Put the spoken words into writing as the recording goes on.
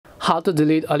How to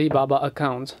delete Alibaba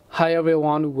account. Hi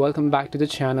everyone, welcome back to the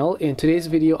channel. In today's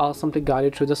video I'll simply guide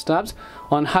you through the steps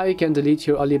on how you can delete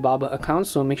your Alibaba account,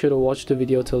 so make sure to watch the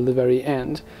video till the very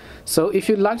end. So if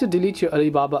you'd like to delete your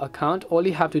Alibaba account, all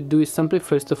you have to do is simply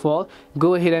first of all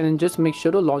go ahead and just make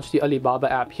sure to launch the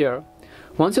Alibaba app here.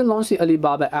 Once you launch the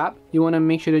Alibaba app, you want to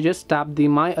make sure to just tap the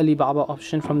My Alibaba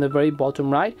option from the very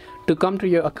bottom right to come to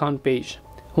your account page.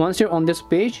 Once you're on this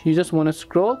page, you just want to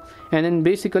scroll and then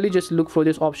basically just look for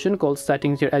this option called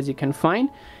settings here, as you can find.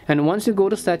 And once you go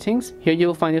to settings, here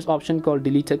you'll find this option called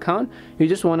delete account. You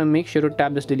just want to make sure to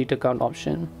tap this delete account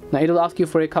option. Now it'll ask you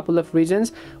for a couple of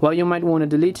reasons why you might want to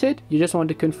delete it. You just want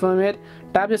to confirm it,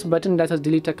 tap this button that says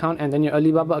delete account, and then your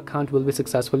Alibaba account will be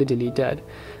successfully deleted.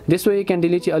 This way you can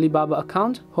delete your Alibaba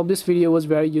account. Hope this video was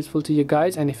very useful to you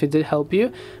guys, and if it did help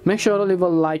you, make sure to leave a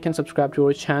like and subscribe to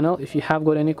our channel. If you have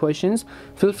got any questions,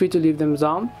 feel free to leave them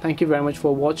down. Thank you very much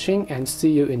for watching and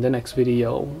see you in the next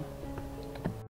video.